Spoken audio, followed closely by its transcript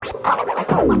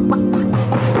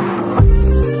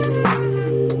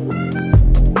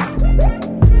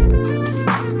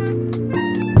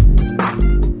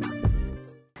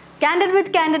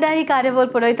Canada ही कार्यावळ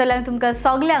पळयतल्यांक तुमकां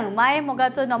सगल्यांक माय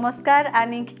मोगाचो नमस्कार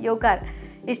आनी येवकार.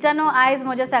 इश्टानो, आयज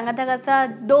म्हज्या सांगाताक आसा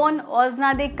 2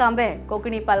 अजनादीक कांबे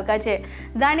कोंकणी पालकाचे,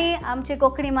 जाणी आमचे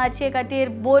कोंकणी माचये खातीर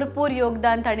भरपूर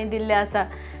योगदान तांणी दिल्लें आसा.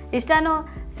 इश्टानो,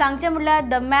 सांगचें म्हणल्यार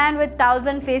the man with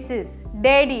 1000 faces,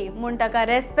 daddy म्हूण ताका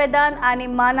रेस्पेदान आनी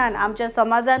मानान आमच्या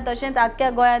समाजान तशेंच आख्ख्या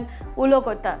गोंयांत उलो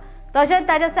करता. तशेंच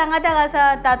ताच्या सांगाताक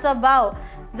आसा ताचो भाव,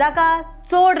 जाका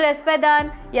चड रेस्पेदान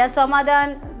ह्या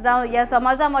समाजान जावं ह्या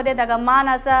समाजा मदें ताका मान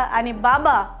आसा आनी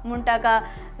बाबा म्हूण ताका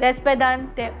रेस्पेदान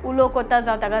ते उलो कोता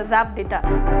जावं ताका जाप दिता.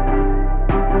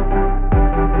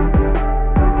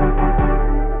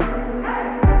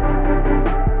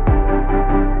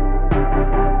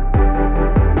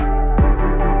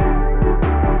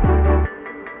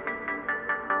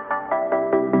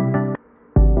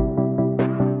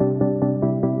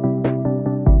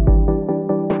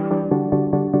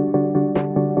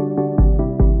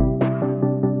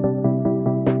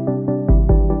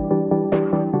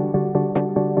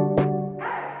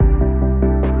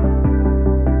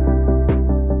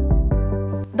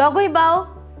 दोगूय भाव,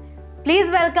 प्लीज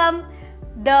वेलकम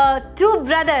द 2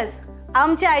 ब्रदर्स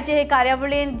आमचे आयचे हे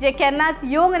कार्यावळीन, जे केन्नाच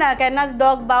येवंक ना, केन्नाच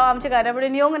दोग भाव आमचे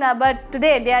कार्यावळीन येवंक ना, but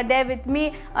today they are there with me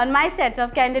on my sets of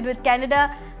candid with Canada.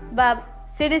 बाब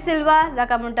C.D'silva,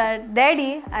 जाका म्हणटा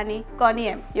डॅडी, आनी कॉनी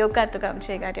M. येवकार तुका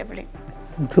आमचे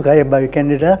कार्यावळीन. तुका हे बाय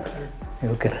कॅनडा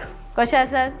येवकार. कशें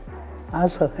आसात?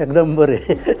 आसा एकदम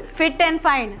बरें. Fit and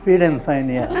fine. Fit and fine,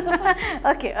 yeah.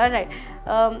 Okay, all right.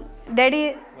 Daddy,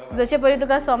 जशे परी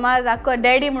तुका समाज आख्खो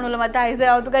डॅडी म्हणलो, मात आयज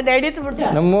हांव तुका डॅडीच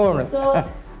म्हणटा. सो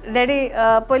डॅडी,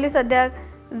 पयलीं सद्याक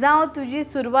जावं तुजी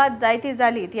सुरवात जायती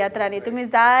जाली तियात्रांनी, तुमी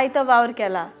जायतो वावर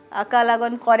केला, हाका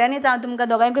लागून खऱ्यांनीच हांव तुमकां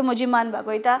दोगांयकूय म्हजी मान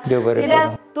भागयता.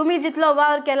 कित्याक तुमी जितलो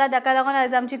वावर केला ताका लागून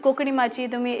आयज आमची कोंकणी माची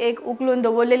तुमी एक उखलून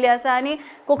दवरलेली आसा आनी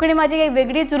कोंकणी माची एक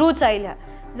वेगळीच रूच आयल्या.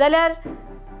 जाल्यार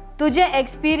तुजे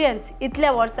एक्सपिरियन्स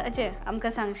इतल्या वर्साचे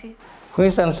आमकां सांगशी.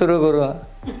 खंयसान सुरू करूं?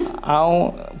 हांव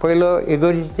पयलो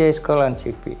इगर्जेच्या इस्कॉलान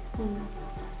शिकपी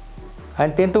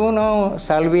आनी तेतून हांव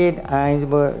सालवेद आयज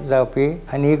जावपी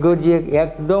आनी इगर्जेक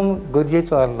एकदम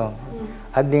गरजेचो आहलो.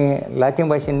 आदी लातीन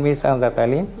भाशेन मिसां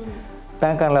जातालीं,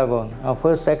 ताका लागून हांव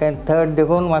फर्स्ट सेकंड थर्ड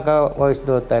देखून म्हाका वॉयस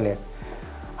दवरताले.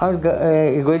 हांव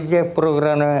इगर्जेच्या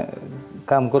प्रोग्राम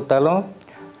काम करतालो,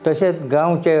 तशेंच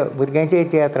गांवच्या भुरग्यांच्या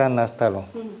तियात्रान नाचतालो.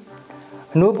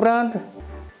 आनी उपरांत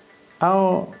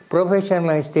हांव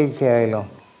प्रोफेशनल स्टेजीचेर आयलो.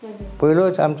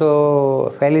 पयलोच आमचो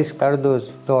फेलिक्स कार्दोज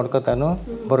जो वळखता न्हू,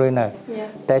 बरोयनार,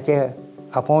 ताचे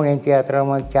आपोवणे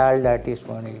तियात्रांत चायल्ड आर्टिस्ट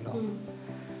म्हणून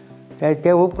येयलो.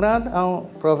 ते उपरांत हांव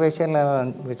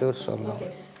प्रोफेशनलान भितर सरलो.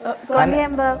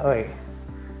 हय,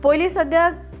 पयलीं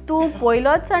सद्याक तूं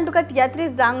पयलोच आनी तुका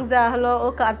तियात्रीस्ट जावंक जाय आहलो, ओ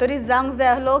कातोरीस्ट जावंक जाय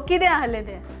आहलो, कितें आहलें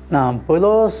तें? ना,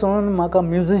 पयलोसून म्हाका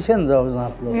म्युजिशियन जावंक जाय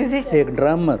आहलो, एक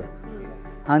ड्रामर.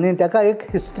 आनी ताका एक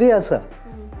हिस्ट्री आसा.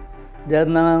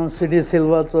 जेन्ना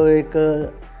C.D'silvaचो एक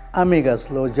आमीग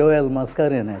आसलो, जोएल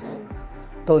मास्कारेनेस,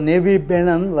 तो नेवी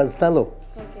बँडान वाजतालो.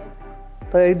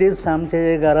 तो एक दीस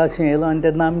आमचे घराशी येयलो आनी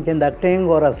तेन्ना आमचें धाकटें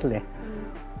घर आसलें.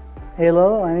 येयलो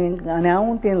आनी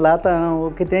हांव तीं लातां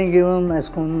कितेंय घेवन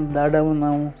अशें करून धाडून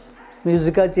हांव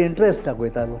म्युजिकाची इंट्रस्ट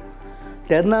दाखयतालो.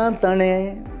 तेन्ना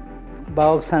ताणें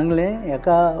भावाक सांगलें,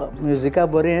 हेका म्युजिका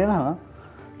बरें येना,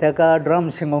 ताका ड्रम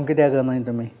शिकोवंक कित्याक जाय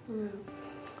तुमी.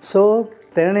 सो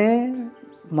तेणें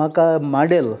म्हाका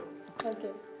माडेल,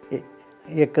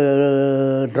 एक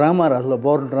ड्रामर आसलो,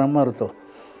 बरो ड्रामर तो.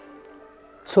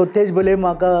 सो तेज बले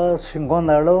म्हाका शिकोवन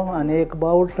धाडलो आनी एक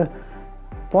अबावट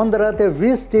 15 ते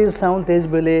 20 दीस हांव तेज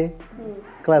बले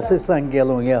क्लासीसांक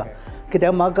गेलो. या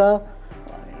कित्याक म्हाका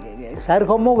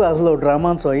सारको मोग आसलो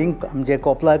ड्रामाचो. आमचे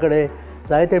कोपला कडेन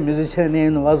जायते म्युजिशियन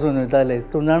येवन वाजून वयताले,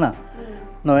 तूं जाणा,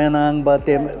 नोयेनांक बा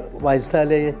ते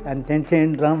वाजताले आनी तेंचे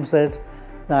ड्रम सेट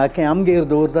आख्खें आमगेर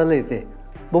दवरताले. ते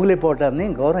बोगले पोटार न्ही,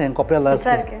 घर हें कोपेल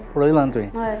आसता, पळयलां तुवें.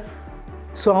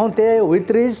 सो हांव ते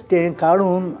वयतरीच तें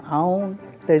काडून हांव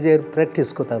तेजेर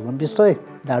प्रॅक्टीस करतालो, बिस्तोय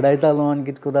धाडायतालो आनी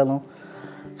कितें करतालो.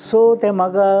 सो तें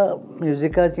म्हाका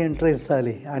म्युजिकाची इंट्रस्ट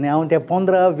जाली आनी हांव ते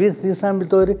 15-20 दिसां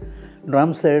भितर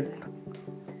ड्रम सेट,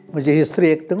 म्हजी हिस्ट्री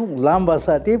एक लांब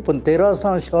आसा ती, पूण 13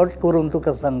 वर्सां हांव शॉर्ट करून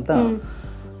तुका सांगता.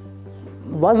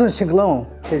 वाजून शिकलो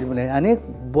तेज बरें आनी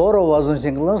बरो वाजून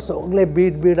शिकलो. सगळे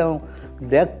बीट हांव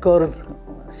डेक्कर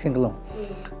शिकलो.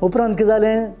 उपरांत कितें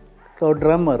जालें, तो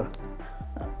ड्रमर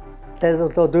तेजो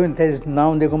तो तुवें तेजें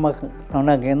नांव देखून म्हाका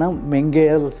तोंडाक येना,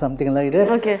 मेंगेल समथींग लायक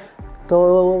दॅट.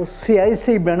 तो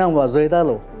CIC बँडाक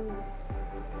वाजयतालो.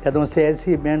 तेदून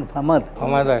CIC बँड फामाद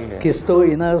किस्तो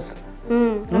इनस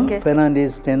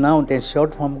फेर्नांदीस, तें नांव तें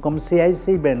शॉर्ट फॉर्म करून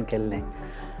CIC बँड केल्लें.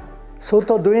 सो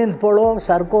तो दुयेंत पडलो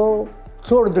सारको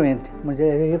चड दुयेंत म्हणजे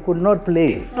हे कूड नॉट प्ले.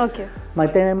 ओके.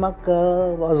 मागीर तें म्हाका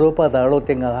वाजोवपा धाडलो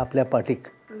थिंगा आपल्या पाटीक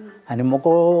आनी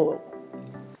मोको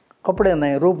कपडे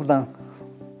नाय रूप ना.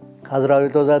 काजरां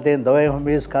वयतो जा तें धवे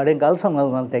बीस काडे घालसोंक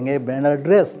घालना तेंगे बँडा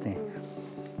ड्रेस तें.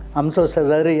 आमचो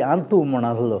शेजारी आंतू म्हूण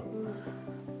आसलो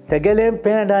तेगेले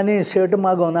पॅण्ट आनी शर्ट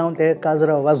मागोवन हांव ते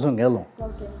काजरा वाजोवंक गेलो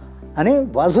आनी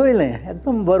वाजोयलें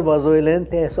एकदम बरें वाजोयलें.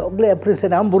 ते सगळे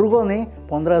एप्रिशिएट. हांव भुरगो न्ही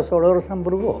 15-16 वर्सां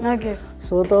भुरगो.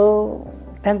 सो तो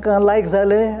तांकां लायक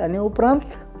जालें आनी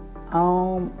उपरांत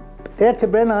हांव तेच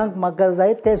बँडाक म्हाका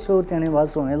जाय ते शो तेणें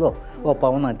वाजोवं येयलो हो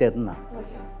पावना तेन्ना.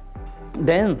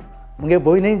 देन म्हगे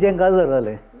भयणीचें काजार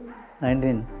जालें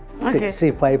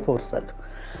 1965 वर्साक.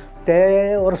 ते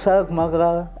वर्साक म्हाका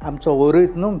आमचो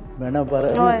वोरीत न्हू बँडा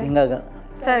हिंगा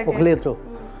उखलेचो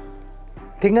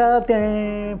थिंगा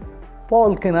तें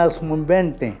पॉल किनास म्हूण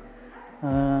बँड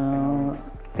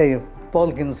तें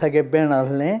पॉल किन्सागे बँड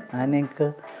आसलें आनीक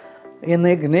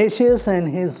Ignatius and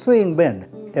his swing band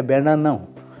त्या बँडान नांव.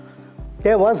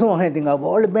 ते वाजोवं हांवें थिंगा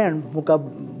व्हड बँड मुखार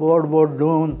बोर्ड बोर्ड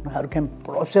घेवन सारकें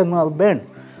प्रोफेशनल बँड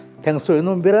तेंका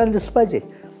सोयनून बिरान दिसपाचें.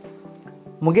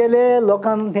 मुगेले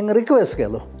लोकांनी थिंगा रिक्वेस्ट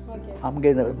केलो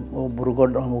आमगे भुरगो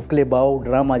उकले भाव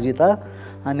ड्राम वाजयता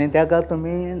आनी ताका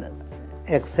तुमी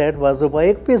एक सेट वाजोवपा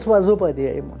एक पीस वाजोवपा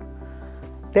दियाय म्हूण.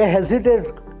 ते हेजिटेट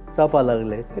जावपा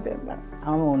लागले.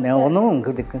 हांव नेवो न्हू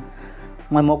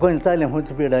मागीर मोको विचारलें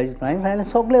खूंयच पिडायचें. हांवें सांगलें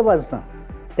सगळें वाजता.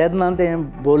 तेन्ना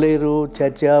तें बोलेरो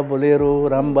चाचा बोलेरो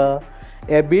रांबा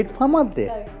हे बीट फामाद ते.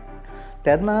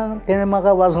 तेन्ना तेणें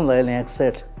म्हाका वाजोवंक लायलें एक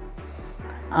सेट.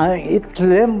 हांवें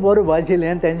इतलें बरें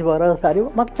वाजयलें तेंचे बरोबर सारी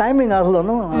म्हाका टायमींग आसलो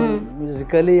न्हू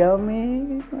म्युजिकली आमी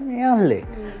हें आसलें.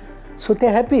 सो ते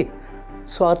हॅपी.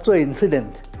 सो आजचो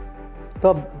इन्सिडंट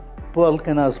तो पॉल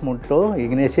केनास म्हणटो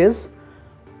इग्नेशियस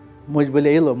म्हजे बले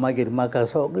येयलो मागीर म्हाका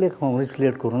सगळे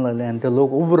कॉंग्रेच्युलेट करूंक लागले आनी ते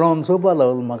लोक उबो रावन चोवपा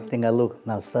लागलो म्हाका थिंगा लोक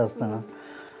नाचता आसतना.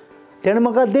 तेणें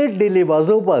म्हाका डेट दिली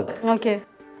वाजोवपाक.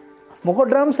 म्हाका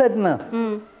ड्रम सेट ना.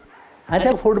 हांवें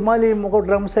ताका फोट मारली म्हाका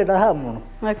ड्रम सेट आहा म्हूण.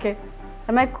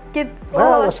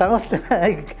 सांगत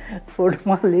फोट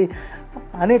मारली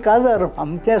आनी काजार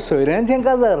आमच्या सोयऱ्यांचें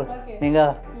काजार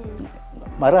हिंगा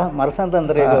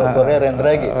मारसांतंद्रे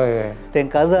गोरेंद्रागी तें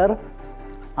काजार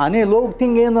आनी लोक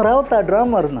थिंगा येवन रावता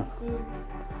ड्रामर ना.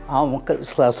 हांव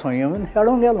क्लासो येवन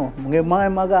खेळोंक गेलो. मुगे माय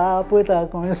म्हाका आपयता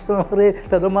खंय रे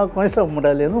तेदो म्हाका खंय सो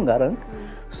म्हणटाले न्हू घरांक.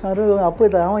 सर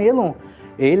आपयता हांव येयलो.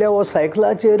 येयल्या हो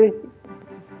सायकलाचेर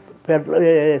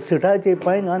सिटाचेर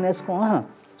पांय घालून एसको आहा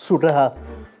सूट आहा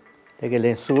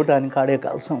तेगेलें सूट आनी काडे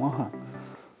कालसो आहा.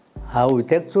 हांव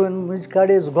तेका चोवन म्हजे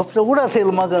काडे गोपचो उडास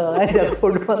येयलो म्हाका. हांवें तेका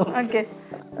फोटो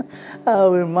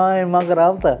आवय माय म्हाका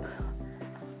रावता.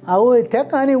 आवय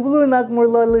तेका आनी उलोय नाका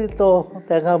म्हणलो तो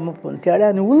तेका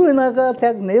चेड्यांनी उलोय नाका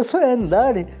तेका न्हेसोय आनी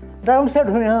धाड ड्राम सेट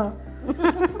खंय आहा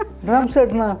ड्राम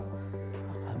सेट ना.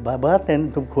 बाबा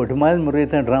तेन्ना तूं खोट मारलें मरे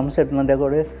तें ड्राम सेट ना ते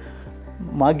कडेन.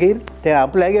 मागीर ते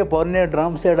आपल्यागे पोरने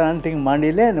ड्राम सेट आनी थिंग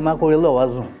मांडिलें आनी म्हाका वयलो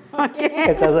वाजोवंक.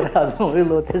 ते काजार वाजोवंक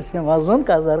वयलो तेशें वाजोवन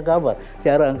काजार काबार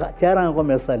चारांक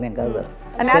कोमेस जालें काजार.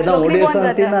 तेन्ना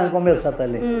ओडेसान 3 कोमेस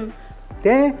जातालें.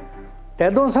 ते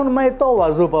दोनसान मागीर तो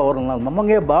वाजोवपा व्हरोंक लागलो.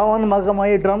 मगे भावान म्हाका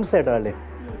मागीर ड्रम सेट हाडलें.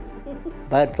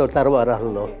 भायर तो तरवार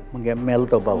आसलो मगे मेल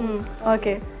तो भाव.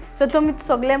 सो तुमी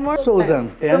सगळे म्हूण 100 जाण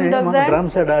तेणें म्हाका ड्रम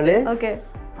सेट हाडलें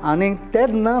आनी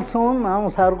तेन्ना सावन हांव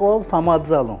सारको फामाद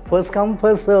जालो. फर्स्ट कम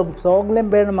फर्स्ट सर्व सगळे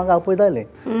बँड म्हाका आपयताले.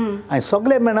 हांवें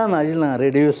सगळे बँडान हाडलां.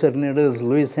 Radio serenaders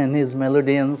Luis and his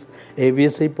melodians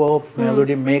ABC pop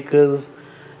melody makers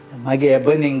मागीर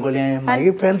एबनिंग कोलें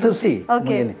मागीर फॅन्टसी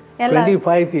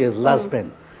 25 years लास्ट बँड.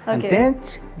 आनी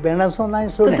तेंच बँडासून हांवें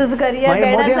सोडलें.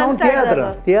 मागीर मदीं हांव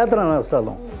तियात्रान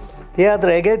आसतालो.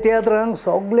 हेगे तियात्रांक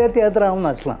सगळे तियात्र हांव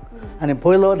नाचलां. आनी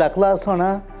पयलो धाकलो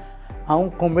आसतना हांव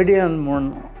कॉमेडियन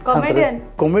म्हूण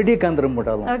कॉमेडी कांत्र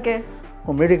म्हणटालो.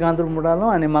 कॉमेडी कांत्र म्हणटालो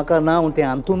आनी म्हाका नांव तें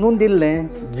हातूनूच दिल्लें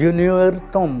ज्युनियर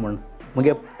टॉम म्हूण.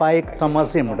 म्हगे पायक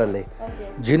तमासे म्हणटाले.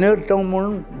 ज्युनियर टॉम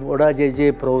म्हूण बोर्डाचे जे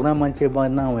प्रोग्रामाचे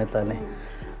नांव येतालें.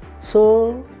 So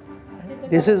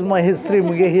this is my history.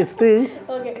 मुगे हिस्ट्री.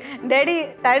 डॅडी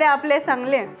ताडे आपलें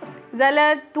सांगलें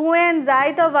जाल्यार तुवें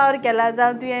जायतो वावर केला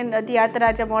जावं तुवें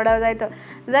तियात्राच्या मोडार जायतो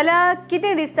जाल्यार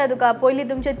कितें दिसता तुका पयलीं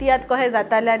तुमचें तियात्र कशें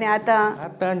जातालें आनी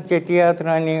आतांचे तियात्र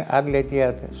आनी आदले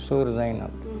तियात्र सूर जायना.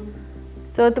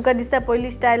 सो तुका दिसता पयलीं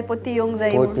स्टायल पोती येवंक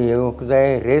जाय पोती येवंक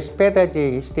जाय.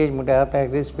 रेस्पेदाची स्टेज म्हणटा आतां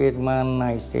रेस्पेद मान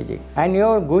ना स्टेजीक. आनी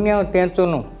ह्यो गुन्यांव तेंचो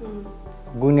न्हू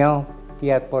गुन्यांव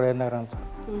तियात्र पळयणारांचो.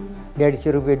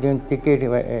 150 रुपया दिवन तिकेट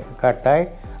काडटाय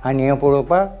आनी हें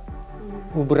पळोवपाक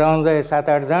उबो रावंक जाय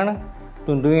 7-8 जाण.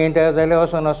 तूं दुयेंत जाल्यार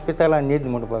वचोन हॉस्पिटलान न्हीद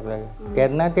म्हणपाक जाय.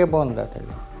 तेन्ना तें बंद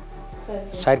जातालें.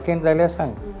 सारकें जाल्यार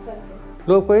सांग.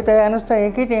 लोक पळयता नुसता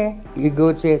हें कितें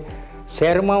इगोचे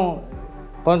शर्मा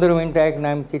 15 मिनटां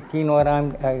आयकना आमची 3 वरां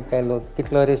आमी आयकतालो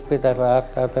कितलो रेस्पेद आसलो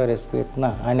आतां तो रेस्पेद ना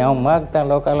आनी हांव मागता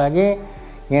लोकां लागीं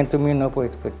हें तुमी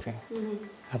नपयत करचें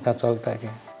आतां चलता तें.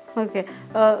 ओके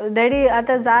डॅडी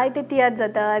आतां जायते तियात्र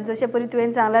जाता जशें परी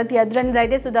तुवें सांगलां तियात्रान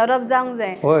जायते सुदारप जावंक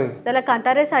जाय हय जाल्यार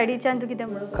कांतारे सायडीच्यान तूं कितें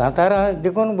म्हणून कांतारां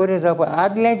देखून बरीं जावपा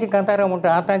आदल्यांची कांतारां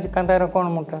म्हणटा आतांची कांतारां कोण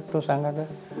म्हणटा तूं सांग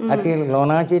आतां आतां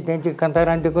लोनाची तेंची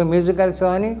कांतारां देखून म्युजिकल शो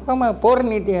आनी पोर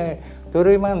न्ही ती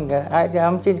तरूय मान आज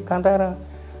आमची कांतारां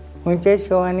खंयच्याय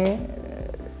शोवांनी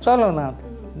चलनात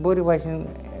बरे भाशेन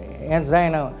हें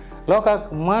जायना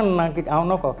लोकांक मान ना कितें हांव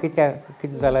नको कित्याक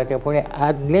कितें जालां तें पूण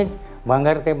आदलेंच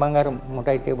भांगार ते भांगार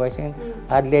म्हणटाय ते भाशेन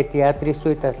आदले तियात्रिस्ट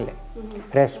वयताले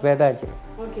रेस्पेदाचे.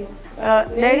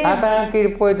 आतां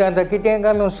कितें पळयता आतां कितें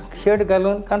घालून शर्ट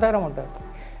घालून कांतारां म्हणटात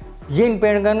जीन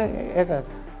पॅण्ट घालून येतात.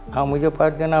 हांव म्हज्या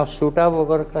पार्टेन हांव सुटा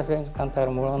बगर कशें कांतार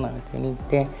म्हणूना तेणी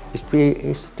तें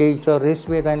स्टेजीचो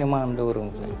रेस्पेद आनी मान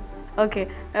दवरूंक जाय. ओके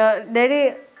डॅडी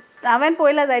हांवें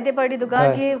पळयलां जायते फावटी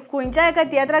तुका की खंयच्या एका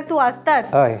तियात्राक तूं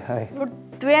आसताच हय हय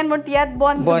तुवें म्हूण तियात्र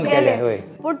बंद केलें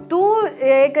पूण तूं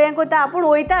एक हें करता आपूण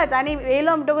वयताच आनी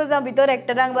येयलो म्हणटकूच जावं भितर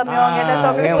एक्टरांक बा मेळोंक येता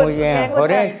सगळें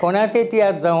खरें कोणाचें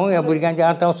तियात्र जावं ह्या भुरग्यांचें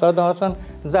आतां सदां वचोन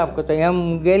जाप करता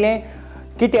हें गेलें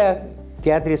कित्याक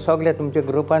तियात्री सगळे तुमच्या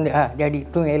ग्रुपान डॅडी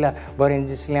तूं येयला बरें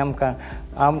दिसलें आमकां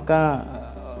आमकां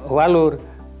वालोर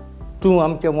तूं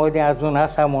आमच्या मदें आजून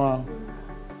आसा म्हणून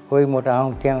हय म्हणटा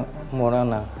हांव तें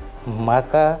म्हणना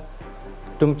म्हाका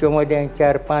तुमचे मदें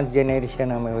 4-5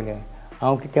 जेनरेशनां मेवल्या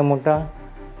हांव कितें म्हणटा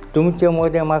तुमचे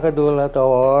मदें म्हाका दवरला तो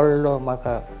व्हडलो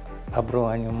म्हाका आब्रो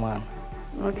आनी मान.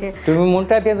 ओके तुमी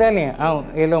म्हणटा तें जालें हांव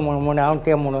येयलो म्हूण हांव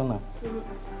तें म्हणना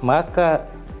म्हाका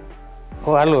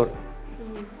वालोर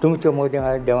तुमचे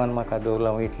मदें देवान म्हाका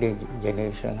दवरला इतली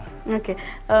जेनरेशनां. ओके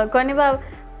कोणी बाब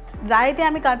जायते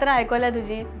आमी कांतारां आयकल्या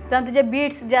तुजी जावं तुजे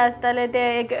बिट्स जे आसताले ते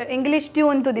एक इंग्लीश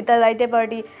ट्यून तूं दिता जायते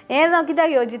फावटी हें जावं कित्याक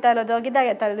येवजितालो तो कित्याक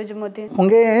येतालो तुजे मतीन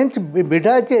मुगे हेंच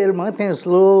बिटाचेर म्हाका तें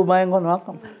स्लो बायकोन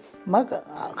म्हाका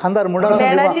खांदार म्हणून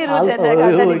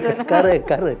करेक्ट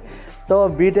करेक्ट तो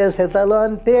बीट येतालो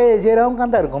आनी ते हेजेर हांव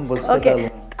कांतार कंपोज करतालो.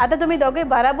 आतां तुमी दोगूय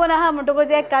बाराबोन आहा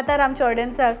म्हणटकूच एक कांतार आमच्या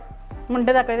ऑडियन्साक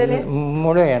म्हणटा दाखयतली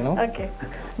म्हणूया न्हू. ओके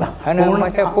आनी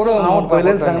मातशें पळोवन हांव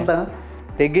पयलें सांगता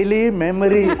तेगेली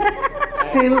मेमरी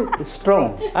स्टील स्ट्रॉंग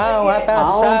आतां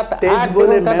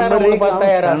 7-8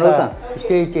 तयार आसा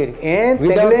स्टेजीचेर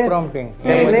विदाउट प्रॉम्प्टिंग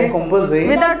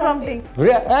विदाउट प्रॉम्प्टिंग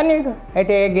आनी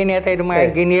ते घेवन येता मागीर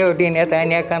घेवन हेवटेन येता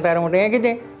आनी एक कांतार म्हणटा हें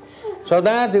कितें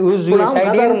सदांच उजवे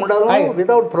सायडीन म्हणटालो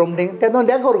विदाउट प्रॉम्प्टिंग तेन्ना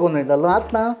डेकोर करून वयतालो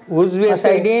आतां उजवे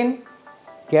सायडीन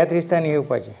तियात्रिस्तांनी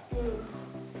येवपाचें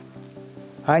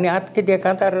आनी आतां कितें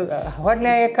कांतार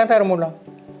व्हडलें एक कांतार म्हणलो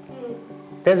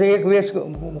तेजो एक वेस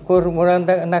कोर म्हणून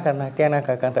नाका ना तें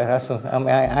नाका कांतार आसूं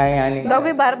आनी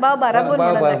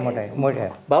म्हणटाय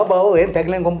भाव भाव हें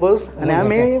तेगलें कंपोज आनी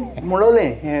आमी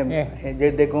म्हणलें हें जे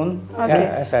देखून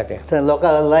आसा तें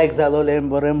लोकांक लायक जालोलें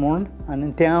बरें म्हूण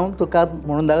आनी तें हांव तुका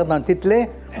म्हणून दाखयता तितलें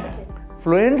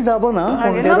फ्लुएंट जावं ना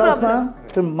पूण तें आसना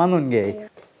तूं मानून घे.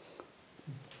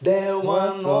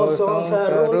 देवान हो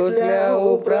संवसार रचल्या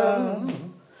उपरांत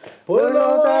पयलो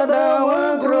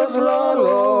आदामाक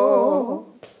रचलोलो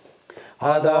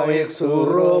आदाम एक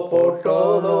सुरो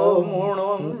पडटलो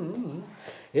म्हणून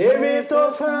एवेचो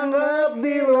सांगात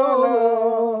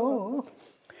दिलोलो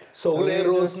सगळे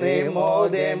रोसने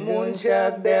मोदे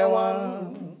मनशाक देवान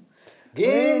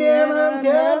गिन्यान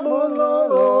त्या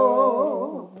बोलोलो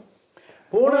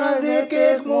पूण आज एक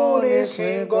मनीस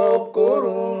गोप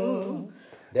करून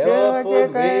देवाचे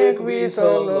एक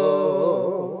विसरलो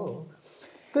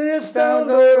क्रिस्तांव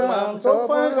धर्माचो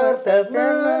फागर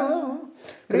तेन्ना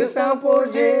क्रिस्तांव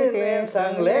पोरजेक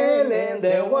सांगलेलें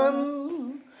देवान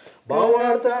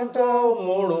भावार्थांचो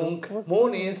म्हणूंक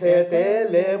मनीस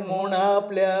येतेले म्हूण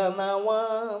आपल्या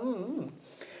नांवान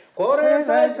कोरें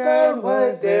आयज काल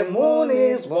ते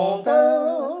मनीस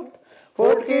भोंवतात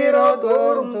फोटकीरो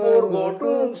धर्म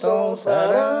गोठूंक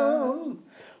संवसारान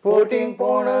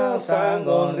फोटींगपणां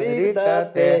सांगून रिगतात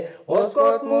ते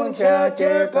वचकोत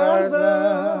मनशाचे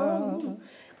काळजान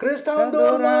क्रिस्तांव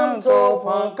धर्माचो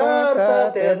फांकारता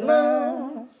तेन्ना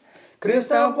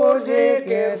क्रिस्तांव पोरजेक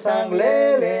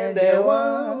सांगलेलें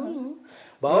देवान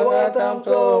भावात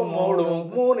आमचो मोडूंक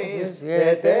मनीस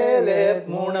येतेले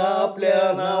म्हूण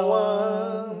आपल्या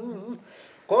नांवान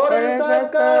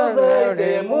कोरेंचाच काळ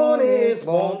जायते मनीस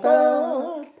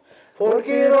भोंवतात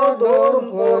फोडकीरो धर्म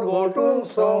गोठूंक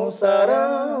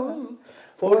संवसारान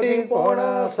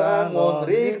फोटींगपणां सांगून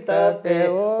रिगतात ते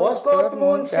वचकोत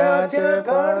मनशाचे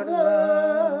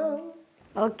काळजान.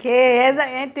 ओके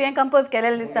हे तुवें कंपोज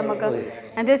केलेलें दिसता म्हाका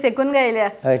आनी तुवें सेकून गायल्या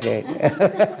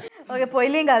ओके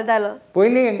पयलीं घालतालो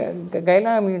पयलीं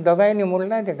गायला आमी दोगांयनी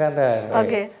म्हणला ते कांतार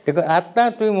ओके तेका आतां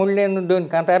तुवें म्हणले न्हू 2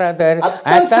 कांतार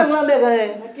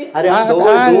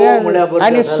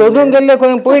आनी सोदून गेल्ले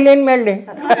खंय पयलीं मेळ्ळे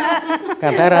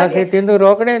कांतार आसा तितून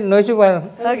रोखडे नशिबान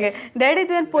ओके डॅडी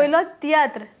तुवें पयलोच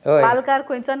तियात्र पालकार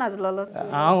खंयचो नाचलोलो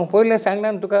हांव पयलें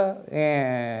सांगला तुका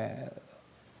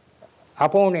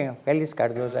आपोवणे पॅलीस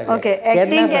काडलो ओके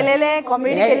एक्टिंग केलेले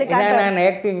कॉमेडी केले ना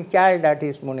एक्टिंग चायल्ड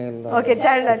आर्टिस्ट म्हणून येयल्लो ओके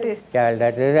चायल्ड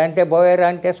आर्टिस्ट आनी ते बॉयर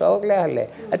आनी ते सगळे आहले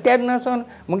तेन्नासून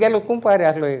मुगेलो कुंपार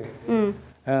आहलो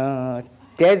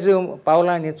तेच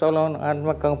पावलांनी चलोवन आनी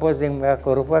म्हाका कंपोजींग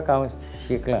करपाक हांव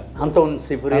शिकलां आंतोन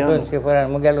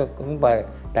सिफरान मुगेलो कुंपार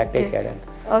धाकटे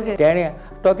चेड्याक ओके तेणे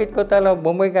तो कितें करतालो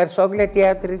मुंबयकार सगळे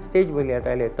तियात्र स्टेज बली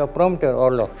येताले तो प्रॉम्प्टर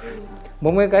व्हडलो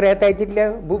मुंबयकार येताय तितले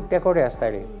बूक ते कडेन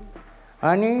आसताले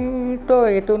आनी तो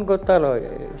हेतून करतालो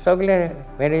सगळे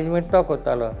मॅनेजमेंट तो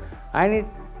करतालो आनी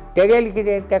तेगेले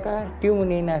कितें तेका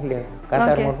ट्यून येनासले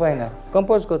कांतार म्हणपाक येना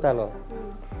कंपोज करतालो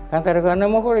कांतार आनी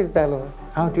मोकळो दितालो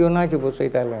हांव ट्युनाचेर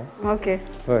बसयतालो ओके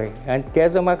हय आनी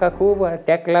तेजो म्हाका खूब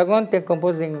तेका लागून तें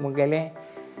कंपोजींग मुगेलें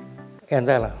हें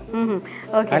जालां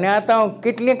आनी आतां हांव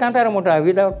कितलीं कांतार म्हणटा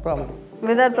विदावट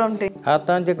प्रॉम्प्टिंग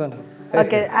आतां देखून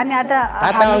ओके आनी आतां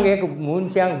हांव एक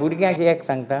मनशांक भुरग्यांक एक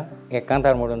सांगता एक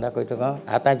कांतार म्हणून दाखय तुका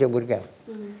आतांच्या भुरग्यांक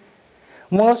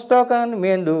मस्तकान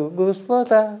मेंदू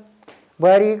घुस्पता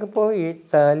बारीक पळयत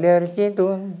चाल्यार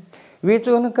चिंतून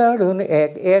विचून काडून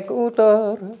एक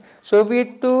उतर सोबीत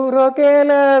तूं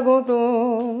रोकेला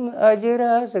गुंतून अजीर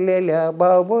आसलेल्या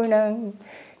भाव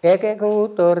भयणांक एक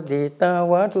उतर दिता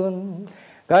वाटून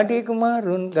काठीक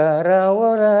मारून घरा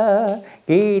वरा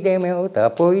कितें मेवता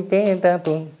पळय तें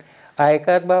तातूंत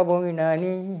आयकात बाबू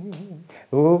भयणांनी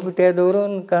उकते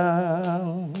धरून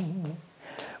काम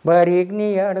बारीक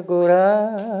नियाड कोरा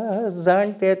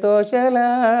जाणटे तोशेला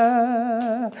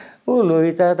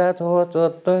उलयता ताच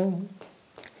वचत थंय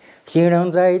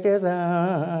शिणोवन जायते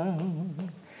जाण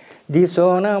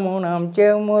दिसोना म्हूण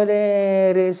आमचे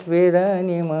मदें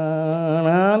रेस्पेदानी मान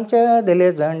आमच्या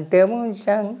आदले जाणटे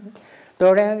मनशांक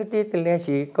थोड्यांक तितलें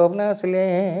शिकप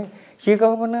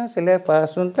नासलें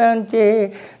पासून तांचे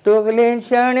तगलें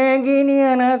शाणें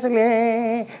गिन्या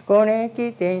नासलें कोणें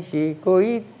कितें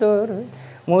शिकोयत तर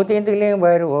मोतींतलें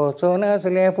भायर वचो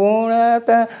नासलें पूण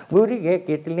आतां भुरगे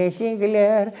कितलें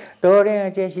शिकल्यार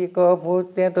थोड्यांचें शिकप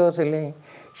तें तसलें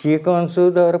शिकोन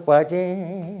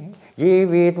सुदरपाचें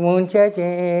जिवीत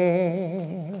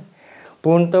मनशाचें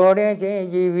पूण थोड्यांचें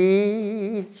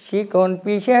जिवीत शिकोन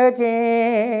पिश्याचें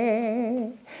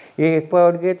एक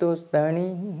पावट घेतोच ताणी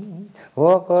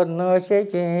वखद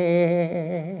नशेचें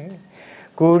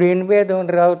कुडीन बेदून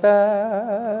रावता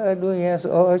दुयेंस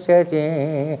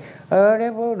अशाचें अडे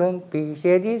पडून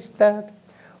पिशे दिसतात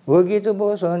ओगीच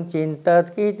बसून चिंतात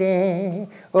कितें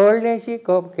व्हडलें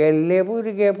शिकप केल्ले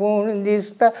भुरगे पूण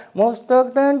दिसता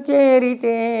मस्तक तांचे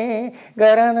रितें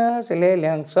घरान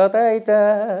आसलेल्यांक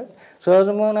सतायतात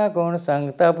सजमना कोण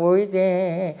सांगता पळय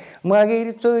तें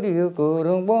मागीर चोरयो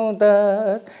करूंक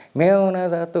भोंवतात मेवना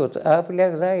जातूच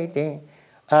आपल्याक जायतें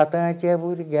आतांच्या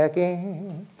भुरग्याके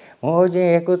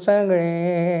म्हजें एकूच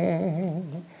सांगणें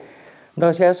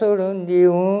दोशा सोडून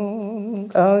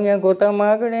दिवंक हांव हें कोता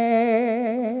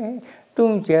मागणें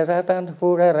तुमच्या हातांत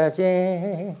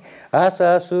फुडाराचें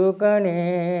आसा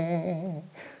सुकाणें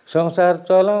संवसार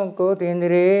चलोवंक कठीण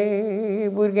रे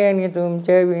भुरग्यांनी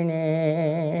तुमच्या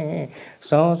विणे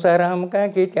संवसार आमकां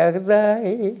कित्याक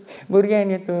जाय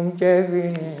भुरग्यांनी तुमच्या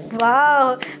विणे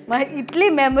वाव इतली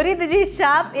मेमरी तुजी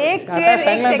शार्प एक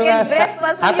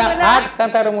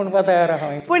कांतार म्हणपा तयार आहा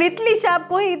पूण इतली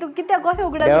शार्प पळय तूं कित्याक कशें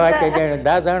उगडा देवाचें जेण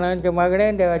 10 जाणांचें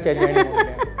मागणें देवाचें जेण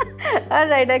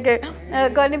रायट ओके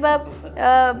कोणी बाब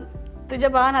तुज्या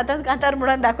भावान आतांच कांतार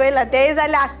म्हणून दाखयला तेय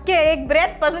जाल्यार आख्खे एक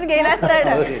ब्रेथ पासून घेयना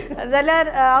जाल्यार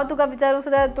हांव तुका विचारूंक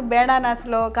सुद्दां तूं बँडान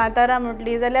आसलो कांतारां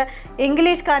म्हटली जाल्यार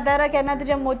इंग्लीश कांतारां केन्ना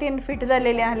तुज्या मोतीन फिट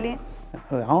जालेली आहली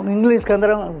हांव इंग्लीश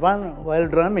कांतारां वायल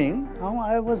ड्रामींग हांव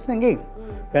आय वॉज सिंगींग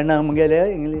बँडाक मुगेले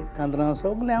इंग्लीश कांतारां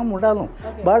सगलें हांव म्हणटालो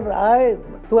but I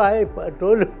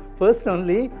told first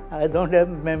only I don't have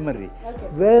memory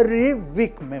very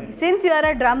weak memory since you are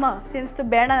a drummer since तू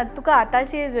बँडान तुका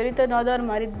आतांची जरी तो नदर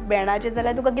मारीत बँडाचे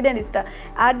जाल्यार तुका कितें दिसता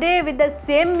are they with the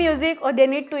same music or they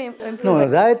need to know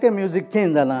जायते म्युजीक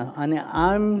चेंज जालां आनी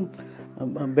आय एम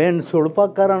बँड सोडपाक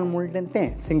कारण म्हणलें तें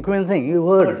सिक्वेन्सींग यू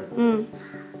हर्ड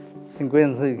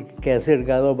सिक्वेन्स कॅसेट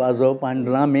घालप वाजोवप आनी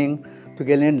ड्रामींग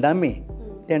तुगेलें डामी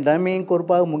तें डामींग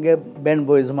करपाक मुगे बँड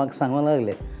बॉयज म्हाका सांगूंक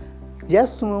लागले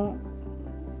जस्ट तूं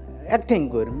एक्टींग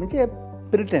कर म्हणजे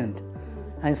प्रिटेंड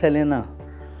हांवें सांगलें ना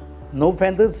no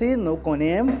fantasy, no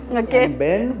Connie M, Okay. and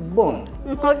band born.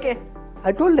 Okay.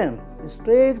 I told them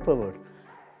straightforward.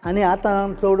 आणि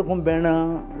आतां चड कोण band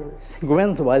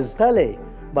sequence वाजताले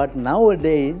but now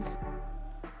days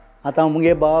आतां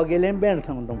मुगे भाव गेले बँड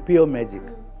सांगता pure magic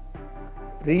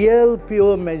real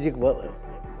pure magic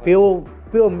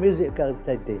pure music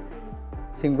आसता ते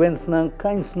सिक्वेन्स ना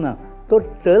कांयच ना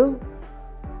टोटल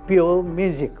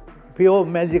प्युअर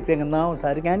मॅजीक तेंगे नांव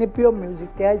सारकें आनी प्युअर म्युजीक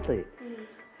ते आयताय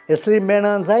असली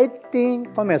बँडां जायतीं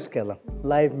कॉमेर्स केलां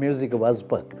लायव्ह म्युजीक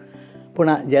वाजपाक पूण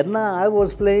जेन्ना आय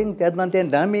वॉज प्लेईंग तेन्ना तें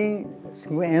डामी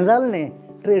हें जालें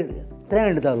न्ही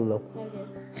ट्रेंड जाल्लो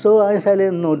सो हांवें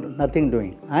सांगलें नो नथींग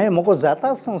डुईंग हांवें म्हाका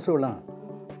जाताच न्हू सोडलां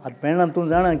आतां बँडान तूं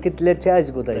जाणा कितले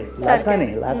चार्ज कोताय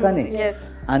लाखांनी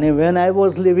आनी when I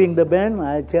was living the band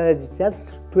I charge just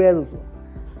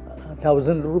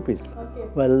 12,000 rupees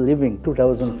well living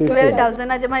 2015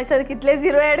 12,000 मागीर कितले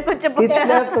झिरो एड करचे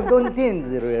कितल्याक 2-3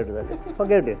 झिरो एड जाले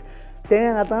फॉरगेट इट तें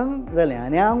आतां जालें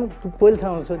आनी हांव पयलीं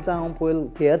सांगूंक सोदता हांव पयलीं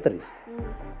तियात्रिस्ट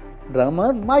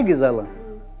ड्रामर मागीर जालां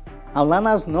हांव ल्हान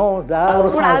आस न्हू 10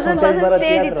 वर्सां आसून तें बरो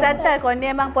तियात्र कोणी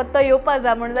एमाक पत्तो येवपा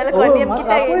जा म्हणून जाल्यार कोणी एम म्हाका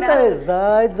कित्याक पळयताय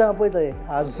जायत जावं पळयताय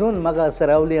आजून म्हाका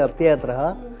सरावली तियात्र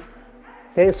आहा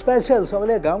ते स्पेशल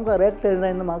सगळे गांवकार एकठांय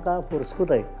जायन म्हाका फोर्स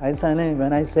कोताय हांवें सांगलें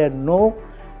वेन आय सेड नो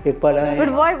एक पाट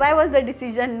But why was the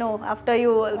decision no after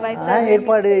you हांवें एक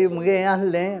पाट मुगे हें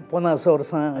आहलें 50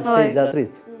 वर्सां स्टेज जात्री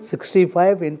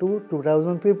 65 into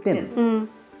 2015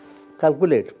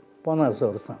 कॅल्कुलेट 50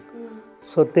 वर्सां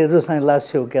सो तेजो हांवें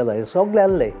लास्ट शो केला हे सगळे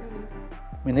आहले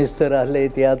मिनिस्टर आहले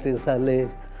तियात्रिस्ट आहले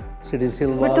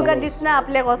C.D'silva तुका दिसना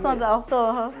आपल्याक असो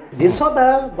दिसता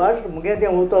बट मुगे तें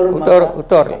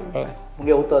उतर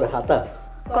मुगे उतर हाता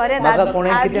खरें म्हाका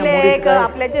कोणें कितें म्हणीत काय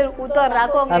आपल्याचेर उतर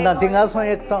राखोंक आतां थिंगासून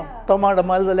एक टोमाट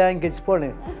मारलो जाल्यार हांवें घेच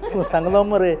पडलें तूं सांगलो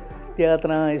मरे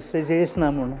तियात्रां स्टेज येसना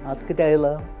म्हूण आतां कितें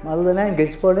आयलां मारलो जाल्यार हांवें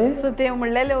घेच पडलें सो ते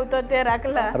म्हणलेलें उतर ते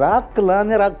राखला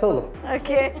आनी राखतलो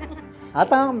ओके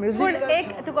आतां पूण म्युजीक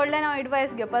एक तूं कडल्यान हांव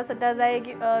एडवायस घेवपाक सोदता जाय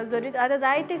की जरी आतां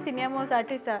जायते सिनियर मोस्ट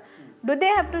आर्टिस्ट आहा do they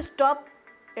have to stop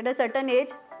at a certain age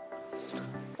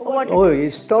हय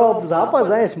स्टॉप जावपा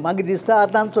जाय म्हाका दिसता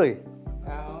आतांचोय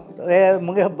हे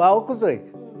मुगे भावकूचोय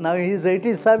नाव ही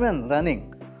 87 रनींग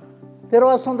तेरो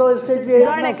वचून तो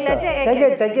स्टेजीर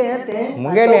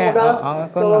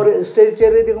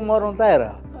स्टेजीचेर तिका मरून तयार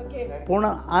आहा पूण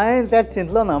हांवें तेंच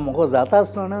चिंतलो ना म्हाका जाता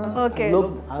आसतना लोक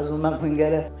आजून म्हाका खंय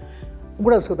गेले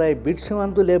उगडास कोताय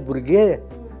बिटशिवान तुले भुरगे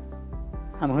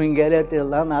आमी खंय गेले ते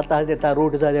ल्हान आतां ते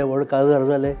तारूट जाले व्हड काजार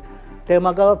जाले ते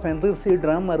म्हाका फॅन्टसी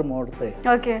ड्रामर मोडटाय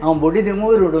हांव body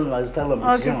दिमूय रोडून वाजतालो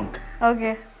बिटशिवांक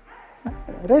okay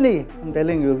really I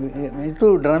telling you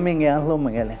तूं ड्रामींग हें आहलो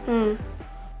म्हगेलें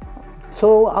सो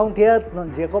हांव तियात्र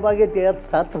जेकोबागे तियात्र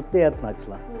 7 तियात्र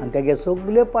नाचलां आनी तेगे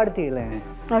सगल्यो पार्टी येयले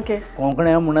हांवें ओके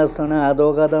कोंकण्या म्हूण आसतना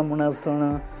आदवोगादा म्हूण आसतना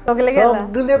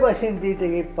सगळे भाशेन ती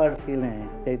तेगे पार्ट केलें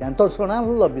हांवें आनी तो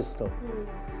सोणालो बिस्तो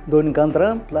 2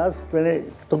 कांतरां प्लस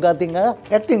तुका थिंगा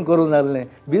एक्टींग करून जाल्लें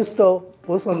बिस्तो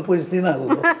वचून पयस दिनाहलो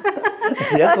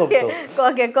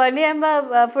ओके कोणी एम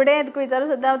फुडें तुका विचारूं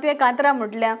सोदता हांव तुवें कांतरां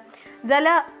म्हटल्या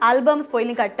जाल्यार आल्बम्स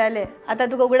पयलीं काडटाले आतां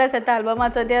तुका उगडास येता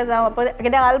आल्बमाचो ते जावं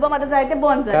कित्याक आल्बम आतां जायते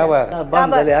बंद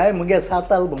जाले हांवें मुगे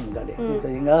 7 आल्बम काडले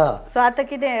हिंगा आहा सो आतां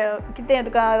कितें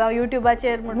तुका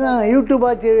युट्यूबाचेर ना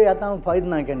युट्यूबाचेर आतां फायदो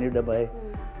ना कॅन्डिड बाय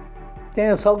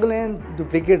तें सगळें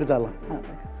डुप्लिकेट जालां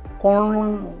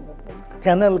कोण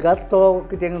चॅनल घात तो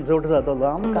कितें जोड जातलो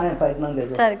आमकां कांय फायदो ना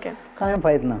तेजो सारकें कांय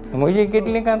फायदो ना म्हजी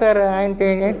कितलीं कांतार हांवें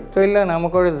तें चोयलें ना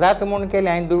म्हाका जाता म्हूण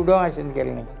केलें हांवें दुडो आशिल्लें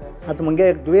केलें न्ही आतां मुगे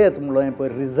एक दुयेंत म्हणलो हांवें पळय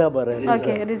रिझर्व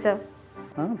ओके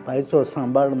रिझर्व पायचो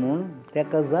सांबाळ म्हूण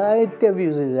तेका जायते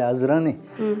व्यूज हाजरांनी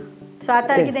सो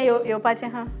आतां कितें येवपाचें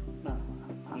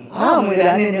हा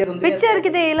मुगे पिक्चर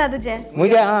कितें येयलां तुजें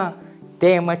म्हजें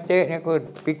तें मातशें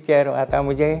पिक्चर आतां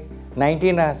म्हजें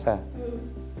 19 आसा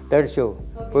 3rd शो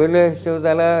पयलो शो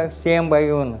जाला CM बाय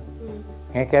येवन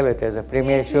हें केलो तेजो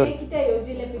प्रिमियर शो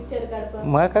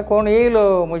म्हाका कोण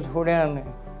येयलो म्हज्या फुड्यान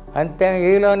आनी तें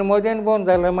येयलो आनी मदें बंद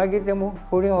जालें मागीर तें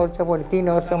फुडें वचचें पडलें 3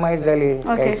 वर्सां मागीर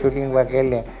जालीं शुटींग बा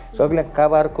केल्लें सगळें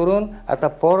काबार करून आतां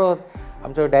परत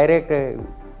आमचो डायरेक्टर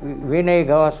विनय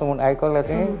गांवस म्हूण आयकलां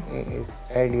तें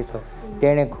सायडीचो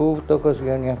तेणें खूब तोकस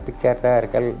घेवन हें पिक्चर तयार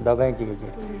केलें दोगांयची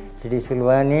हेजेर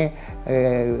C.D'silva आनी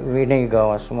विनय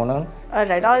गांवस म्हणून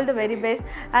right all the very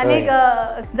best आनी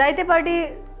जायते फावटी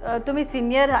तुमी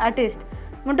सिनियर आर्टिस्ट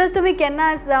म्हणटच तुमी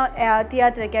केन्ना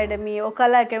तियात्र अकॅडमी ओ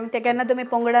कला अकॅडमी ते केन्ना तुमी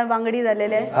पंगडान वांगडी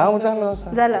जालेले हांव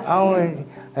जाला हांव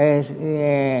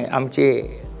आमचे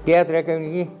तियात्र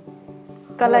अकॅडमी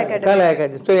कला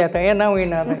अकॅडमी चोय आतां हें नांव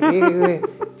येना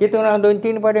तितून हांव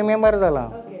 2-3 पाटी मेंबर जाला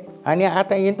आनी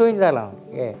आतां हितूय जाला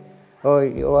हे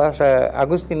हय हो आसा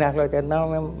आगुस्तीन आसलो तेन्ना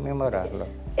हांव मेंबर आसलो.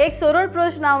 एक सरळ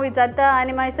प्रश्न हांव विचारता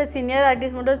आनी मागीर सिनियर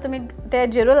आर्टिस्ट म्हणटच तुमी ते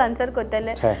झिरोल आन्सर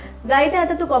करतले. जायते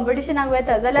आतां तूं कॉम्पिटिशनाक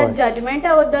वता जाल्यार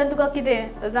जजमेंटा बद्दल तुका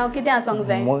कितें जावं कितें आसूंक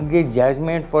जाय? मगे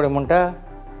जजमेंट पळय म्हणटा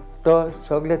तो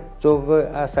सगळे चौग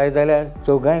आसाय जाल्यार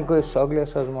चौगांयकूय सगळे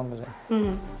सजमोंक जाय.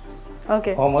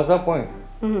 ओके हो म्हजो पॉयंट.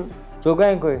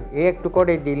 चौगांयकूय एक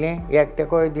तुकोडे दिलें एक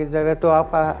तेकोडे दिलें जाल्यार तो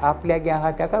आपल्याक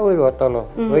आहा ताका वयर वतलो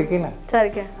वय की ना.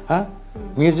 सारकें. हां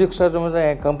म्युजीक सजमो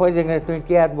जाय कंपोजींग तुवें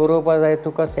कित्याक बरोवपा जाय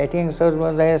तुका सेटींग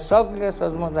सजमो जाय सगळें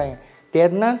सजमो जाय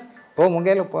तेन्नाच हो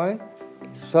मुगेलो पॉयंट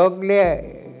सगळे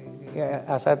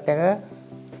आसात ताका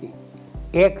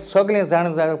एक सगळें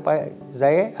जाण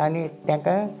जाय आनी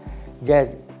ताका जज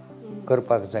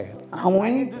करपाक जाय.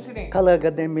 हांवूय कला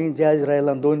अकादेमी जज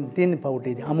रायला 2-3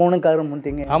 फावटी आमोणकार म्हूण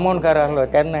थिंगा आमोणकार आसलो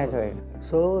तेन्नाय थंय.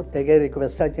 सो तेगे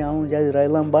रिक्वेस्टाची हांव जज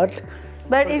रायलां.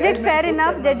 But is it fair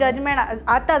enough जे जजमेंट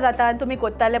आतां जाता आनी तुमी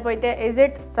कोत्ताले पळय ते इज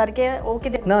इट सारकें ओ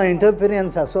कितें? ना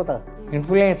इंटरफिरियन्स आसोता.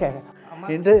 इन्फ्लुयन्स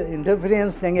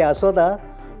इंटरफिरियन्स तेंगे आसोता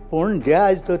पूण जे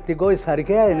आयज तो तिगोय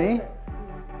सारके आय न्ही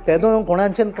तेदो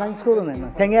कोणाच्यान कांयच करूं जायना.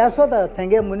 तेंगे आसोता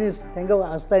तेंगे मनीस तेंगे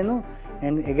आसताय न्हू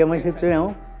हेगे मातशें चुयां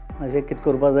मातशें कितें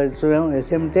करपा जाय चुयां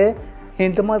एसेम ते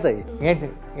हिंट माताय.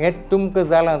 हें तुमकां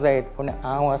जालां जायत पूण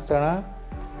हांव आसतना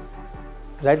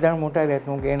जायत जाण म्हणटाले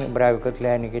तुमगे ब्राव करतले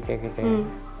आनी कितें कितें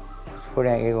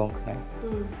फुडें येवंक ना.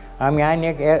 आमी आनी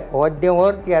एक अर्दें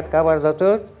वर तियात्र काबार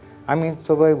जातच आमी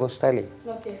सगळे बसताली.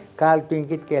 काल तुवें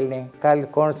कितें केल्लें काल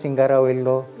कोण सिंगरा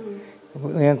वयल्लो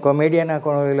कॉमेडियना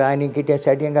कोण वयलो आनी कितें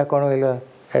सेटिंगा कोण वयलो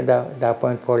ते 10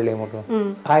 पॉयंट पडले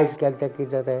म्हणून. आयज केलें तें कितें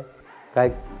जाताय काल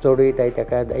चड वयताय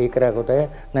ताका 11 कोताय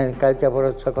ना कालच्या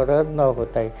परस सकट 9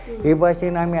 कोताय. हे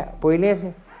भाशेन आमी पयलेंच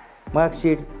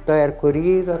मार्कशीट तयार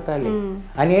करीत वताले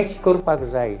आनी हें करपाक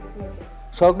जाय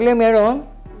सगळें मेळोन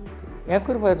हें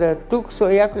करपाक जाय. तूं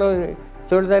एकलो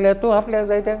चड जाल्यार तूं आपल्याक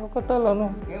जाय तें करतलो न्हू.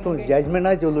 तूं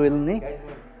जजमेंटाचें उलयलो न्ही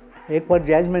एक फावट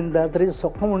जजमेंट जातरी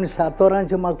सकाळ म्हणून 7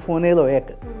 वरांचेर म्हाका फोन येयलो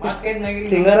एक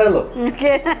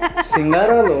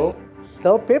सिंगरालो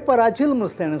तो पेपर आचिल्लो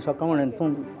मुस्तें ताणें सकाळ म्हणून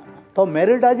तूं तो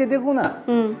मेरिटाचेर देखून ना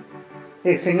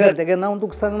एक सिंगर तेगे नांव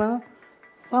तुका सांगना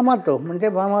फामाद तो म्हणजे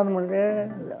फामाद म्हणजे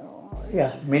या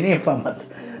मिनी फामाद.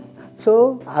 सो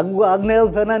आग्नेल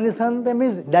फेर्नांडीसान ते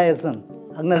म्युजीक डायसन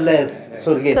आग्नेल डायस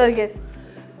सुर्गेस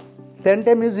तेणें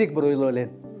तें म्युजीक बरयलोलें.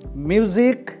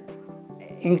 म्युजीक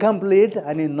इनकम्प्लीट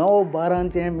आनी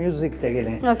 9-12 म्युजीक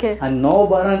तेगेलें आनी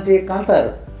 9-12 कांतार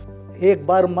एक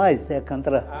बार मायज एक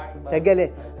कांतरा तेगेले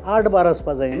 8 बार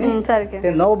आसपा जाय न्ही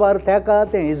ते 9 बार तेका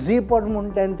तें इजी पड म्हूण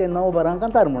तेणें ते 9 बारां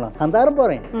कांतार म्हणून कांतार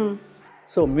बरें.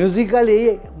 सो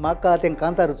म्युजिकली म्हाका तें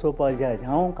कांतार चोवपा जाय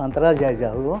हांव कांतारा जज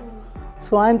आसलो.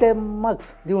 सो हांवें ते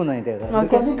मार्क्स दिवं नाय तेका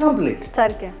बिकॉज इनकम्प्लीट.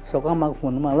 सकाळ म्हाका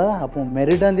फोन मारला आपूण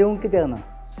मेरिटान दिवंक कित्याक ना.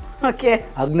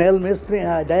 आग्नेल मिस्त्री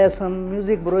डायसन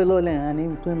म्युजीक बरयलोलें आनी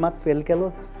तुवें म्हाका फेल केलो.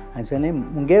 हांवें न्ही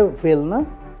मुगे फेल ना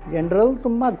जनरल तूं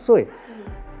म्हाका चोय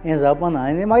हें जावपा ना.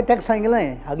 आनी मागीर ताका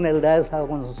सांगलें आग्नेल डायस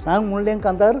सांग म्हणलें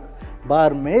कांतार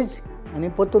बार मेज आनी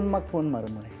परतून म्हाका फोन मार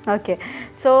म्हणलें. ओके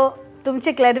सो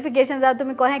तुमचें क्लॅरिफिकेशन जावं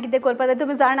तुमी कोणें कितें करपा जाय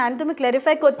तुमी जाणा आनी तुमी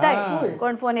क्लॅरिफाय कोत्ताय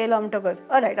कोण फोन येयलो म्हणटकच.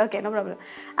 All right okay no problem.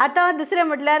 आतां दुसरें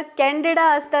म्हटल्यार कॅन्डिडा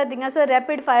आसता थिंगासर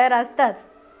रॅपीड फायर आसताच.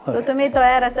 सो तुमी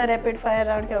तयार आसा रॅपीड फायर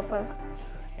रावंड घेवपाक?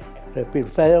 रॅपीड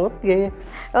फायर ओके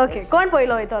ओके कोण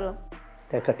पयलो वयतलो?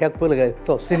 तेका पयलो काय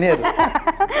तो senior.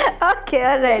 Okay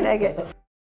alright okay.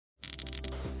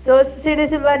 So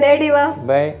C.D'silva daddy वा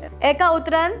बाय एका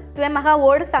उतरान तुवें म्हाका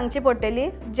वर्ड सांगची पडटली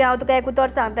जें हांव तुका एक उतर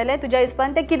सांगतलें तुज्या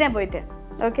हिसपान तें कितें पळय तें.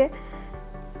 ओके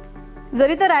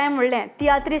जरी तर हांवें म्हणलें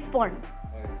तियात्रीस्ट पण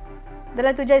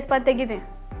जाल्यार तुज्या हिसपान तें कितें?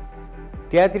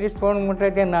 तियात्रीस्ट पण म्हणटा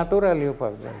तें नॅचरल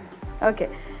येवपाक जाय. ओके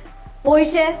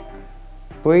पयशे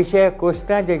पयशे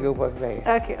कश्टाचे घेवपाक जाय.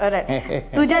 Okay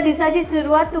alright. तुज्या दिसाची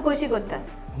सुरवात तूं कशी करता?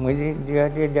 म्हजी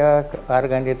जिवाची देवाक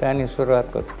आर्गां दिता आनी सुरवात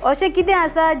करता. अशें कितें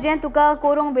आसा जें तुका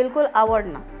करूंक बिलकूल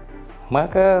आवडना?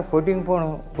 म्हाका फोटींग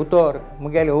पण उतर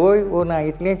मुगेलें ओय ओ ना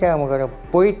इतलेंच हांव मुगोडे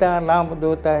पळयता लांब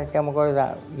दवरता तें मुगोडे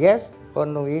येस और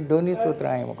नो ही दोनूच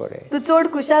उतरां हांवें मुगोडे. तूं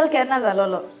चड खुशाल केन्ना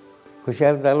जालोलो?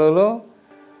 खुशाल जालोलो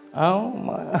हांव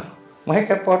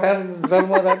म्हाज्या पोटान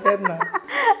जल्म जाता तेन्ना.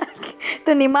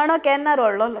 तूं निमाणो केन्ना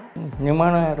रडलोलो?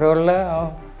 निमाणो रडला हांव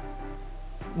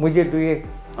म्हजे दुयेक.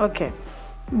 ओके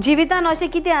जिवितान अशें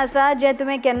कितें आसा जें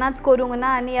तुवें केन्नाच करूंक ना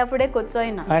आनी ह्या फुडें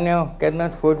कोचोय ना? आनी हांव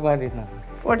केन्नाच फोट मारिना.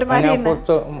 फोट मारिना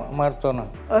मारचो ना.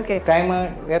 ओके टायम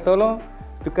येतलो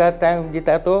तुका टायम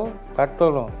दिता तो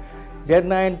काडटलो.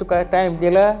 जेन्ना हांवें तुका टायम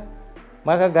दिला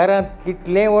म्हाका घरांत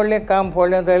कितलेंय व्हडलें काम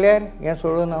पडलें जाल्यार हें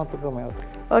सोडून हांव तुका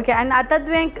मेळटलें. ओके आनी आतां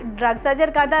तुवें ड्रग्साचेर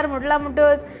कांतार म्हटला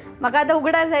म्हणटच म्हाका आतां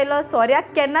उगडास जायलो सोऱ्याक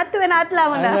केन्नाच तुवें हात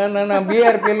लावना. ना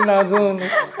बियर पेल ना अजून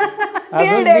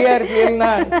बियर पेल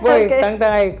ना पळय सांगता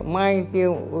आयक माय ती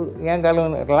हें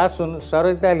घालून लासून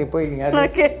सरयताली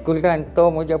पयलीं कुलकान तो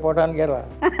म्हज्या पोटान गेला.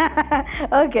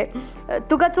 ओके,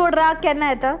 तुका चड राग केन्ना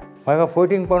येता? म्हाका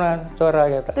 14 पोणान चड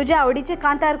राग येता. तुजे आवडीचे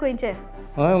कांतार खंयचे?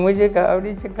 हय म्हजे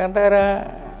आवडीचे कांतार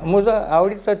म्हजो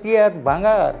आवडीचो तियात्र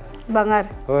भांगार. भांगार?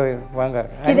 हय भांगार.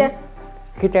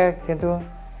 कित्याक तें तूं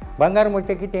भांगार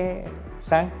म्हणचें कितें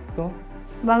सांग तूं?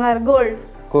 भांगार गोल्ड.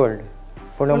 गोल्ड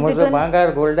पूण म्हजो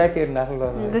भांगार गोल्डाचेर नासलो.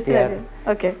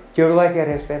 ओके. चेडवाचेर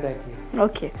रेस्पेदाचेर.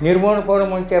 ओके. निर्मणपण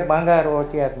म्हणजे भांगार हो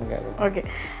तियात्र म्हगेलो. ओके.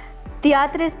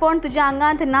 तियात्रीस्ट पण तुज्या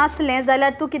आंगांत नासलें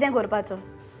जाल्यार तूं कितें करपाचो?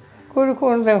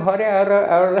 कोण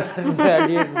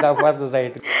जावपाचो जाय.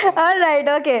 ऑलरायट.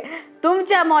 ओके.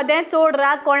 तुमच्या मदें चड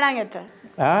राग कोणाक येता?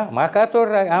 म्हाका चड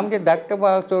राग आमचे धाकटे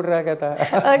भावाक चड राग येता.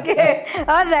 ओके.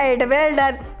 ऑलरायट, वेल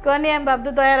डन. कोणी एम बाब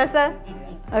तूं तयार आसा?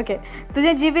 ओके.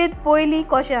 तुजें जिवीत पयलीं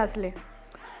कशें आसलें?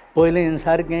 पयलीं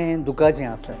सारकें दुखाचें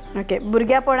आसलें. ओके.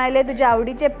 भुरग्यापणाले तुजे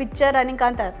आवडीचे पिक्चर आनी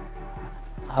कांतार?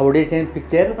 आवडीचें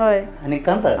पिक्चर हय आनी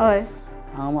कांतार? हय.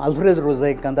 हांव आल्फ्रेड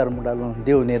रोजाक कांतार म्हणटालो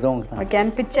देव न्हिदोंक. ओके. आनी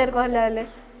पिक्चर कसले जाले?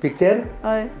 पिक्चर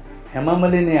हय. हेमा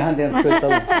मालिनी आहा तें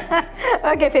पळयतालो.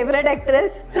 ओके. Favourite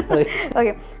actress?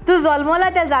 ओके. तूं जल्मला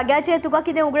त्या जाग्याचेर तुका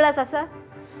कितें उगडास आसा?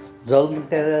 जल्म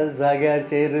त्या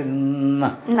जाग्याचेर ना.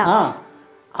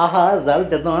 आहा जाल्यार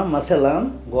तेन्ना माशेलान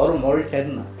गोर मोड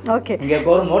तेन्ना. ओके.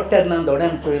 गोर मोड तेन्ना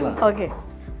दोड्यांक चोयलां. ओके.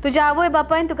 तुज्या आवय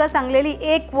बापायन तुका सांगलेली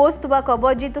एक वस्त तुका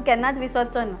खबर जी तूं केन्नाच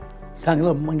विसरचो ना?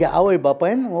 सांगलो म्हणजे आवय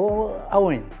बापायन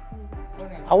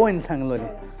आवयन सांगलोलें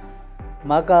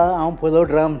म्हाका. हांव पयलो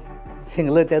ड्राम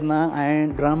शिंगलो तेन्ना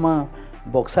हांवें ड्रामा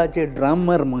बॉक्साचेर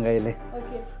ड्रामर मंगयलें.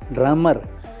 ड्रामर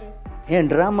हें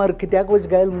ड्रामर कित्याक वच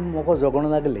गायल म्हाका झगडूं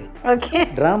लागलें. ओके.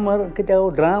 ड्रामर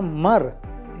कित्याक ड्रामर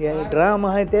हे ड्राम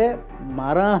आहाय ते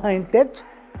मारा आहाय तेच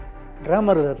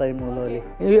ड्रामर जाताय म्हणलोली.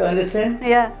 You understand?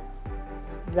 या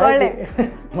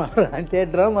मारा आहाय ते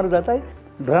ड्रामर जाताय.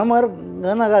 ड्रामर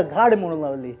गाना गाड म्हणून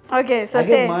लावली. ओके. सो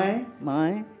आगे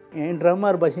माय हें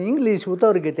ड्रामर भाशेन इंग्लीश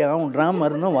उतर कितें हांव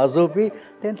ड्रामर न्हू वाजोवपी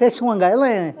तें तेशें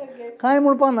गायलें कांय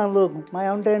म्हणपा ना लोक. मागीर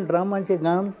हांव तें ड्रामाचें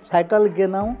गावन सायकल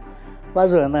घेवन हांव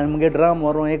वाजोवन आनी मुगे ड्राम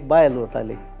व्हरोन एक बायल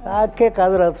वताली आख्खे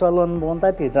काजरां चलोन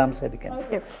भोंवता ती ड्राम सारकें.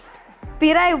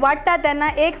 पिराय वाडटा तेन्ना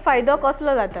एक फायदो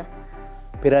कसलो जाता?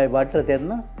 पिराय वाडटा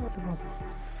तेन्ना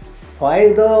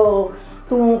फायदो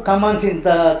तूं कामान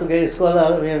चिंता तुगे इस्कोला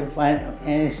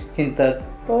हें चिंता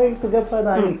तो एक तुगे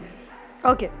फायदो.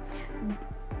 ओके.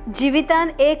 जिवितान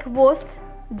एक वस्त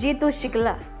जी तूं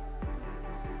शिकला.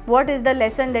 What is the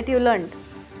lesson that you learn?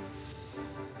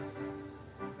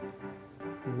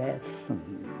 Lesson.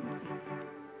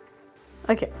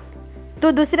 Okay.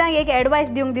 तूं दुसऱ्यांक एक एडवायस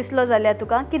दिवंक दिसलो जाल्यार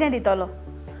तुका कितें दितलो?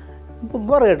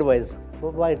 बरो एडवायस.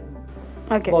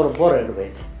 ओके. बरो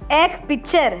एडवायस. एक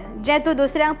पिक्चर जें तूं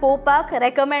दुसऱ्यांक पळोवपाक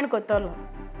रेकमेंड करतलो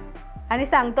आनी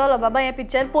सांगतलो बाबा हें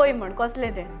पिक्चर पळय म्हण.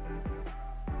 कसलें तें?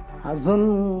 अजून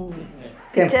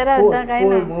पिक्चरां काय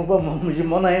ना? म्हणजे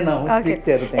मना येना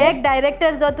पिक्चर. एक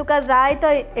डायरेक्टर जो तुका जाय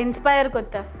तो इन्स्पायर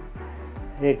करता.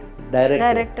 एक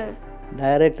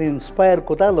डायरेक्टर इन्स्पायर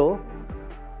कोतालो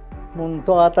पूण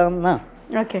तो आतां ना.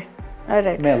 ओके.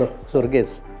 ऑलरायट. मेलो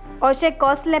सोर्गेस. अशें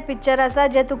कसलें पिक्चर आसा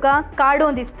जें तुका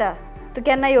काडूं दिसता? तूं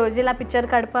केन्ना येवजिलां पिक्चर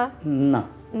काडपाक? ना.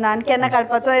 आनी केन्ना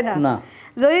काडपाचोय ना?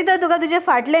 जरी तर तुका तुजें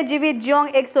फाटलें जिवीत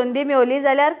जिवंक एक संदी मेवली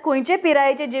जाल्यार खंयचे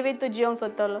पिरायेचें जिवीत तूं जिवंक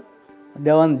सोदतलो?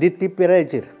 देवान दित ती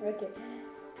पिरायेचेर.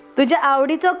 तुज्या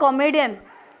आवडीचो कॉमेडियन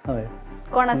हय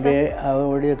कोण आसा? मुगे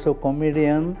आवडीचो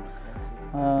कॉमेडियन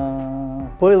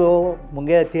पयलो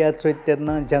मुगे तियात्र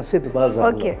तेन्ना जासीत बाज.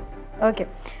 ओके. ओके.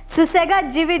 सुसेगाद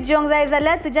जिवीत जिवंक जाय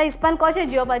जाल्यार तुज्या हिसपान कशें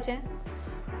जियोपाचें?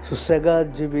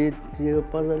 सुसेगाद जिवीत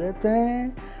जिवपा जाल्यार तें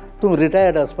तूं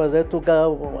रिटायर्ड आसपा जाय तुका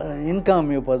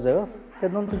इनकम येवपा जाय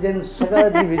तेन्ना तुजें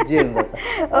सुसेगाद जिवीत जियोंक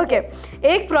जाता. ओके.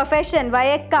 एक प्रोफेशन वा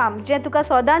एक काम जें तुका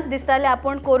सदांच दिसतालें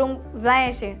आपूण करूंक जाय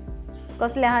अशें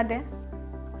कसलें आहा तें?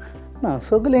 ना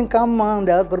सगळीं काम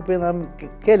देवा कृपेन आमी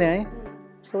केलें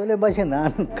सगळे भाशेन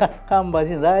आमी काम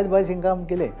भाशेन जायत भाशेन काम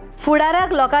केलें.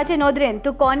 फुडाराक लोकांचे नदरेन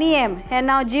तूं कॉनी एम हें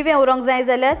नांव जिवें उरोंक जाय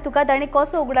जाल्यार तुका तांणी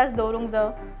कसो उगडास दवरूंक जाय?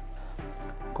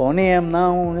 कॉनी एम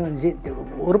नांव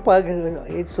उरपाक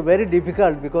it's very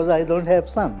difficult because I don't have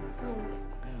son.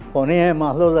 Connie M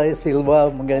आहलो जाय सिल्वा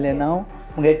मुगेलें नांव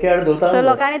मुगे चेड दवरता.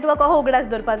 लोकांनी तुका कसो उगडास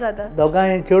दवरपाचो आतां?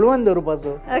 दोगांय चेडवान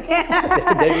दवरपाचो. ओके.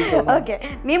 ओके.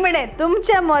 निमणे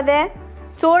तुमच्या मदें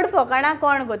चड फकाणां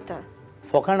कोण करता?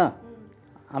 फकाणां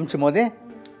आमचे मदें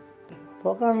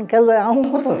फकाण केलें जाय हांव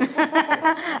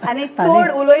करता. आनी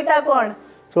चड उलयता कोण?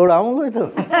 चड हांव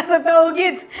उलयता. तो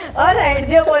उगीच. ऑलरायट.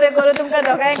 देव बरें करूं तुमकां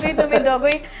दोगांयकूय. तुमी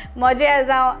दोगूय म्हजे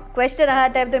जावं क्वेश्चन आहा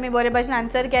ते तुमी बरे भाशेन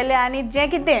आन्सर केले आनी जें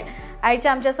कितें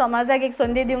आयच्या आमच्या समाजाक एक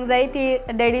संदी दिवंक जाय ती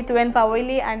डॅडी तुवें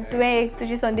पावयली आनी तुवें एक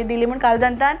तुजी संदी दिली म्हूण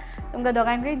कालजंतान तुमकां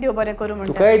दोगांकूय देव बरें करूं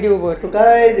म्हणटा तुकाय देव बरें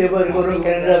तुकाय देव बरें करून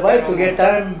कॅनडा बाय तुगे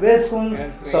टायम वेस्ट करून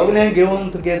सगळ्यांक घेवन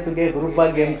तुगे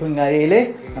ग्रुपाक घेवन थंय येयले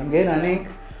आमगेर आनीक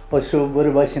अश्यो बरे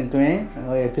भाशेन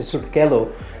तुवें एपिसोड केलो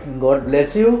गॉड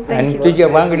ब्लेस यू आनी तुजे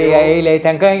वांगडी येयले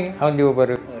तांकांय हांव देव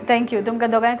बरें थँक्यू तुमकां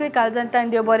दोगांकूय कालजंतान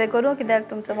देव बरें करूं कित्याक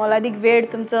तुमचो मोलादीक वेळ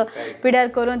तुमचो पिड्यार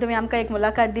करून तुमी आमकां एक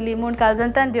मुलाखत दिली म्हूण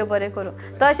कालजंतान देव बरें करूं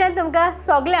तशेंच तुमकां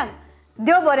सगल्यांक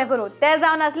देव बरें करूं ते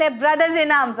जावन आसले ब्रदर्स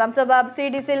इन आर्म्स आमचो बाब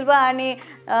C.D'silva आनी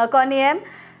कॉनी M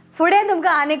फुडें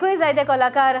तुमकां आनिकूय जायते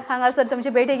कलाकार हांगासर तुमची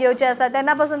भेटी घेवची आसा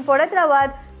तेन्ना पासून पळयत रावात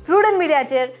प्रुडंट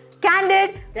मिडियाचेर कॅन्डिड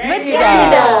विथ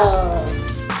कॅन्डिडा.